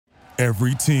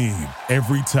Every team,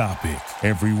 every topic,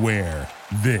 everywhere.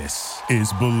 This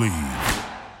is Believe.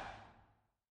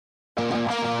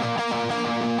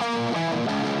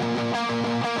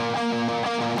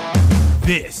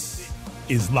 This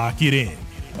is Lock It In,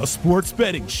 a sports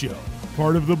betting show,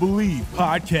 part of the Believe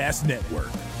Podcast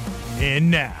Network. And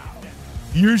now,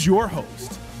 here's your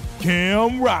host,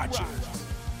 Cam Rogers.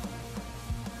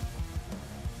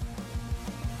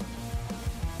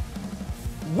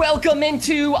 Welcome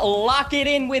into Lock It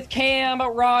In with Cam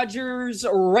Rogers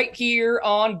right here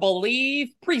on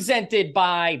Believe, presented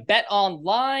by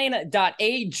betonline.ag.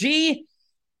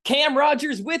 Cam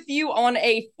Rogers with you on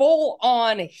a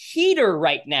full-on heater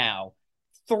right now.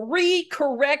 3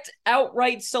 correct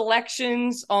outright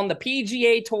selections on the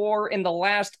PGA Tour in the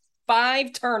last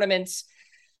 5 tournaments.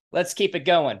 Let's keep it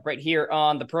going right here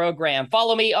on the program.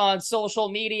 Follow me on social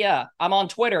media. I'm on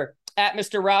Twitter at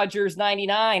Mr.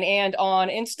 Rogers99 and on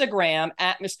Instagram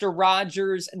at Mr.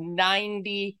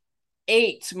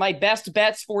 Rogers98. My best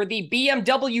bets for the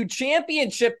BMW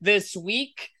Championship this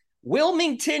week,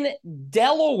 Wilmington,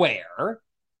 Delaware.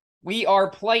 We are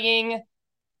playing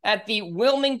at the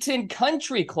Wilmington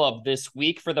Country Club this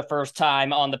week for the first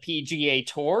time on the PGA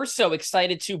Tour. So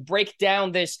excited to break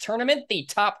down this tournament. The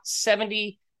top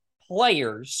 70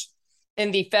 players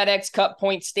in the FedEx Cup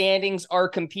point standings are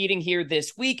competing here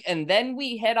this week. And then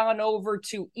we head on over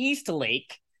to East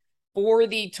Lake for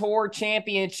the Tour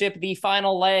Championship, the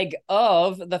final leg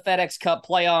of the FedEx Cup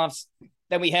playoffs.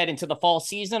 Then we head into the fall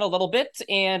season a little bit.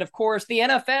 And of course, the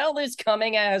NFL is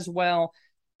coming as well.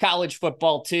 College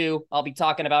football too. I'll be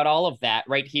talking about all of that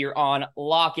right here on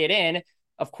Lock It In.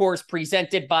 Of course,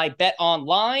 presented by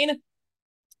BetOnline.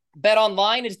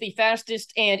 BetOnline is the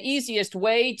fastest and easiest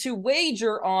way to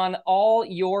wager on all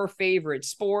your favorite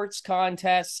sports,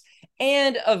 contests,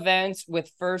 and events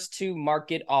with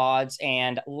first-to-market odds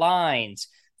and lines.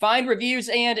 Find reviews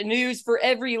and news for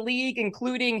every league,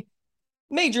 including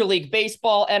Major League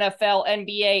Baseball, NFL,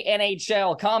 NBA,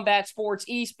 NHL, combat sports,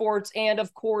 esports, and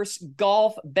of course,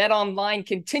 golf. BetOnline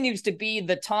continues to be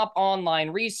the top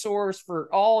online resource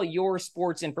for all your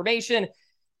sports information,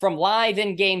 from live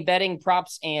in-game betting,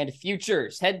 props, and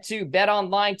futures. Head to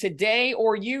BetOnline today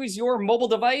or use your mobile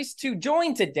device to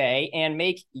join today and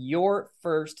make your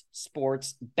first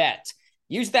sports bet.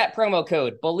 Use that promo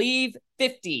code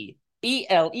BELIEVE50,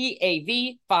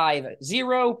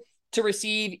 BLEAV50, to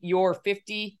receive your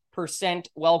 50%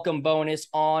 welcome bonus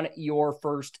on your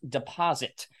first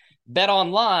deposit.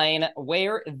 BetOnline,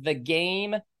 where the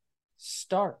game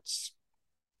starts.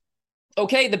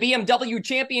 Okay, the BMW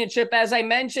Championship, as I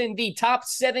mentioned, the top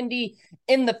 70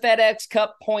 in the FedEx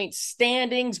Cup point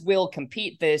standings will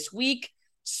compete this week.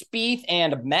 Spieth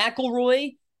and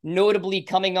McIlroy, notably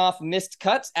coming off missed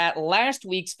cuts at last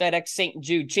week's FedEx St.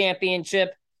 Jude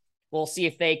Championship. We'll see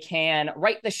if they can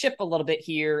right the ship a little bit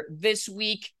here this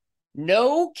week.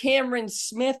 No Cameron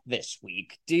Smith this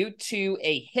week due to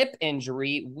a hip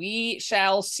injury. We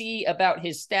shall see about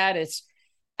his status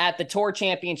at the Tour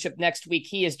Championship next week.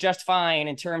 He is just fine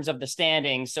in terms of the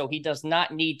standings, so he does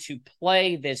not need to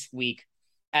play this week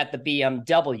at the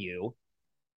BMW.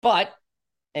 But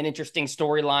an interesting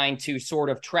storyline to sort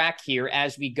of track here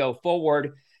as we go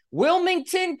forward.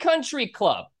 Wilmington Country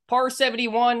Club, par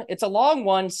 71. It's a long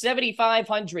one,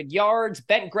 7,500 yards,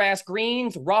 bent grass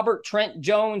greens, Robert Trent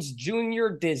Jones Jr.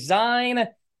 design.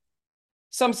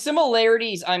 Some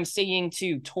similarities I'm seeing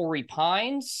to Torrey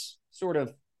Pines, sort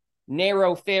of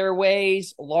narrow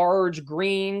fairways, large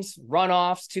greens,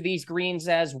 runoffs to these greens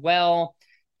as well.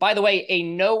 By the way, a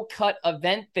no-cut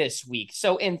event this week.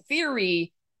 So in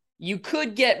theory, you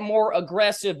could get more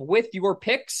aggressive with your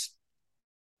picks,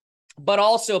 but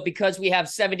also because we have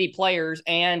 70 players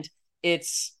and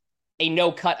it's a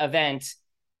no-cut event,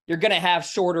 you're going to have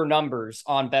shorter numbers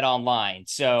on BetOnline.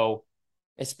 So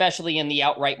especially in the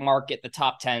outright market, the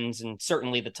top 10s and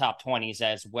certainly the top 20s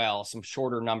as well, some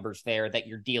shorter numbers there that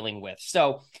you're dealing with.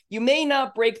 So you may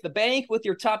not break the bank with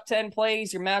your top 10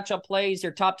 plays, your matchup plays,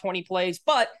 your top 20 plays,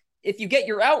 but if you get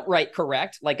your outright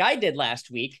correct, like I did last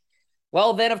week,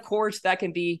 well, then of course that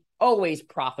can be always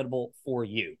profitable for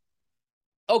you.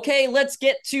 Okay, let's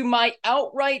get to my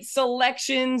outright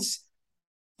selections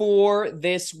for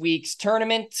this week's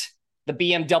tournament, the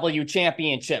BMW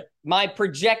Championship. My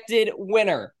projected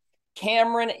winner,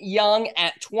 Cameron Young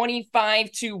at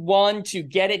 25-1 to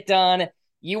get it done.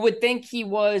 You would think he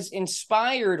was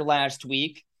inspired last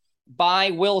week by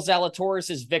Will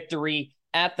Zalatoris' victory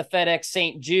at the FedEx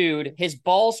St. Jude. His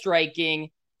ball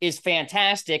striking is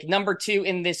fantastic. Number 2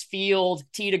 in this field,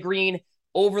 tee to green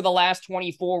over the last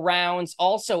 24 rounds.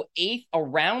 Also 8th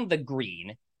around the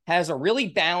green. Has a really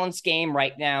balanced game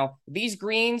right now. These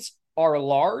greens are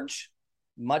large,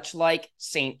 much like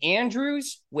St.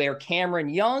 Andrews, where Cameron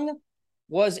Young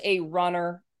was a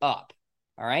runner-up.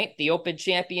 All right, the Open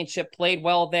Championship played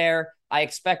well there. I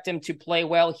expect him to play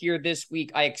well here this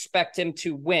week. I expect him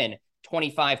to win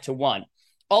 25-1.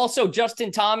 Also,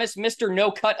 Justin Thomas, Mr.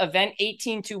 No Cut event,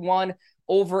 18-1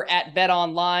 over at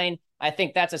BetOnline. I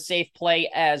think that's a safe play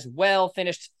as well.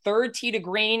 Finished third tee to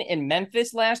green in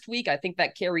Memphis last week. I think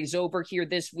that carries over here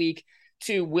this week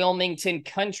to Wilmington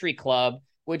Country Club,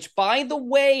 which, by the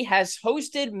way, has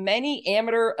hosted many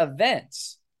amateur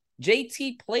events.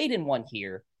 JT played in one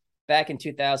here back in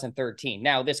 2013.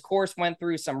 Now, this course went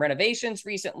through some renovations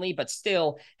recently, but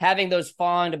still having those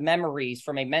fond memories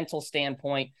from a mental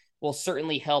standpoint will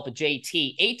certainly help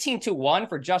JT. 18-1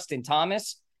 for Justin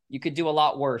Thomas. You could do a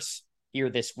lot worse here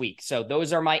this week. So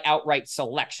those are my outright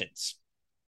selections.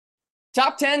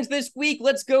 Top 10s this week.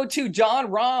 Let's go to Jon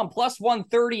Rahm, plus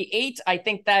 138. I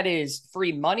think that is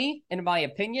free money, in my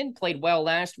opinion. Played well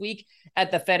last week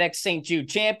at the FedEx St. Jude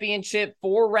Championship.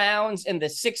 4 rounds in the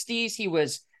 60s. He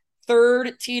was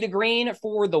third tee to green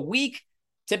for the week.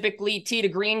 Typically, tee to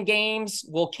green games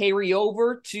will carry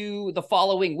over to the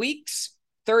following weeks.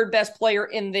 Third best player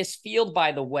in this field,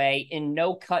 by the way, in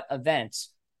no-cut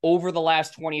events over the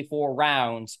last 24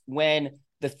 rounds. When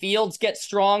the fields get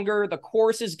stronger, the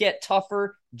courses get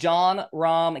tougher, Jon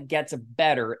Rahm gets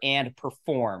better and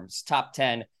performs. Top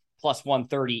 10 plus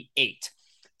 138.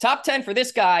 Top 10 for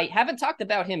this guy. Haven't talked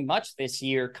about him much this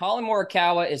year. Collin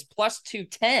Morikawa is plus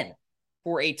 210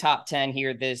 for a top 10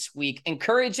 here this week.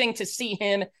 Encouraging to see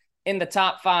him in the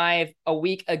top 5 a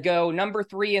week ago. Number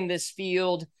 3 in this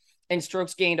field in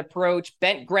strokes gained approach.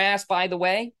 Bent grass, by the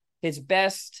way, his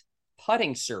best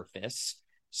putting surface.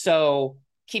 So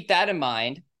keep that in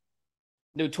mind.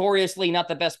 Notoriously not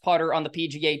the best putter on the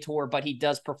PGA Tour, but he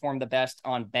does perform the best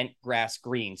on bent grass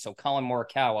greens. So Collin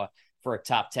Morikawa for a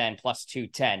top 10 plus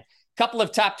 210. Couple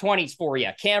of top 20s for you.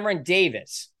 Cameron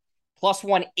Davis plus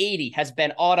 180 has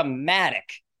been automatic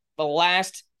the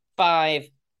last 5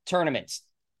 tournaments.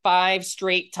 5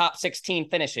 straight top 16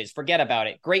 finishes. Forget about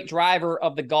it. Great driver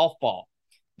of the golf ball.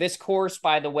 This course,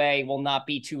 by the way, will not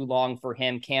be too long for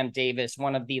him. Cam Davis,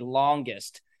 one of the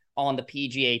longest on the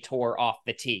PGA Tour off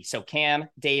the tee. So Cam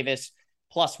Davis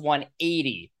plus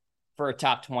 180 for a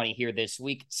top 20 here this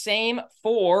week. Same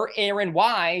for Aaron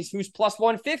Wise, who's plus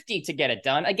 150 to get it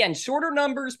done. Again, shorter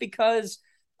numbers because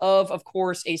of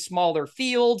course, a smaller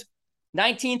field.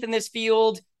 19th in this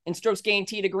field in strokes gained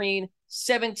tee to green.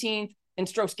 17th in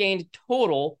strokes gained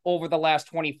total over the last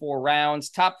 24 rounds.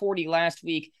 Top 40 last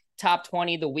week. Top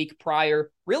 20 the week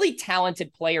prior. Really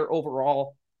talented player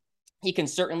overall. He can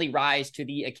certainly rise to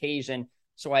the occasion.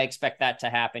 So I expect that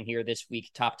to happen here this week.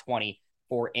 Top 20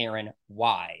 for Aaron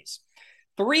Wise.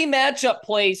 3 matchup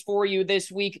plays for you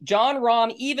this week. Jon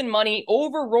Rahm, even money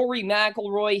over Rory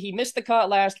McIlroy. He missed the cut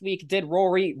last week, did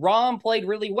Rory. Rahm played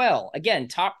really well. Again,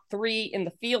 top 3 in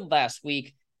the field last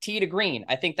week. Tee to green.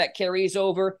 I think that carries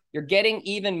over. You're getting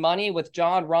even money with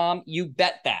Jon Rahm. You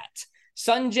bet that.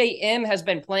 Sungjae Im has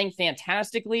been playing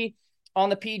fantastically on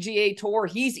the PGA Tour.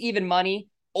 He's even money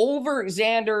over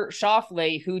Xander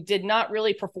Schauffele, who did not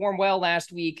really perform well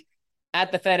last week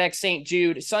at the FedEx St.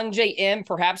 Jude. Sungjae Im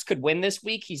perhaps could win this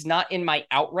week. He's not in my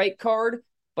outright card,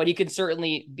 but he could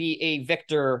certainly be a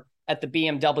victor at the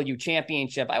BMW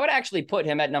Championship. I would actually put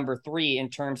him at number 3 in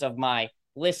terms of my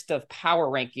list of power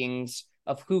rankings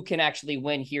of who can actually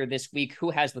win here this week, who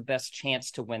has the best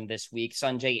chance to win this week.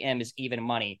 Sungjae Im is even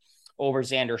money over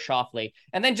Xander Schauffele.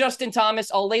 And then Justin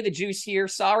Thomas, I'll lay the juice here.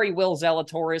 Sorry, Will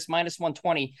Zalatoris, minus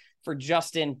 120 for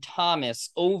Justin Thomas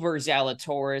over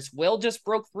Zalatoris. Will just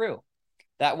broke through.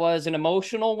 That was an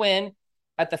emotional win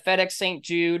at the FedEx St.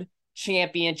 Jude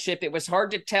Championship. It was hard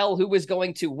to tell who was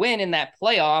going to win in that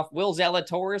playoff, Will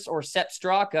Zalatoris or Sepp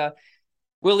Straka.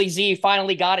 Willie Z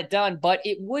finally got it done, but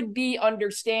it would be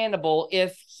understandable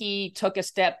if he took a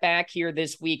step back here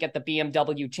this week at the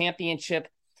BMW Championship.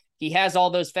 He has all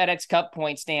those FedEx Cup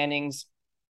point standings.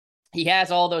 He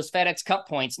has all those FedEx Cup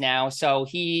points now, so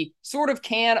he sort of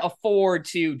can afford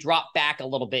to drop back a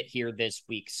little bit here this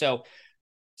week. So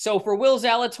for Will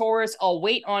Zalatoris, I'll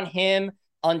wait on him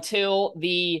until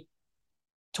the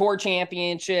Tour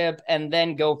Championship and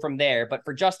then go from there. But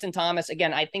for Justin Thomas,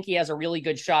 again, I think he has a really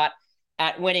good shot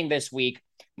at winning this week.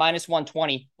 Minus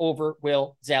 120 over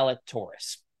Will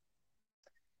Zalatoris.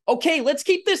 Okay, let's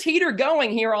keep this heater going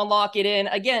here on Lock It In.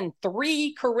 Again,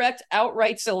 3 correct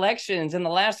outright selections in the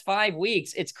last 5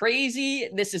 weeks. It's crazy.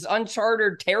 This is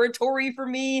uncharted territory for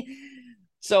me.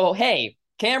 So, hey,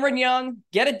 Cameron Young,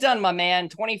 get it done, my man.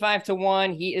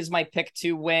 25-1. He is my pick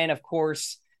to win. Of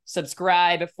course,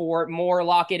 subscribe for more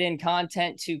Lock It In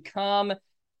content to come.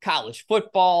 college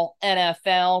football,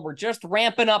 NFL. We're just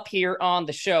ramping up here on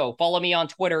the show. Follow me on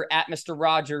Twitter at Mr.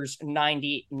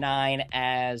 Rogers99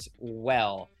 as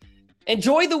well.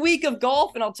 Enjoy the week of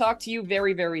golf, and I'll talk to you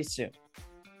very, very soon.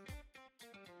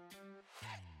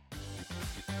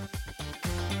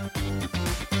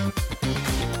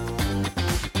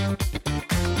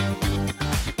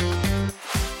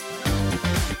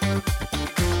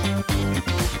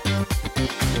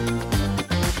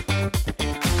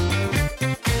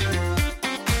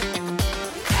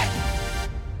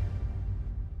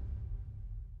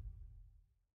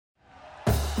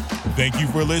 Thank you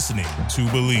for listening to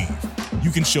Believe.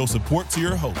 You can show support to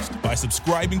your host by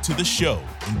subscribing to the show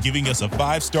and giving us a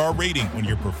 5-star rating on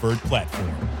your preferred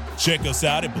platform. Check us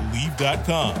out at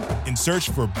Believe.com and search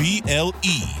for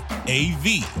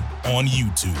BLEAV on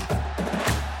YouTube.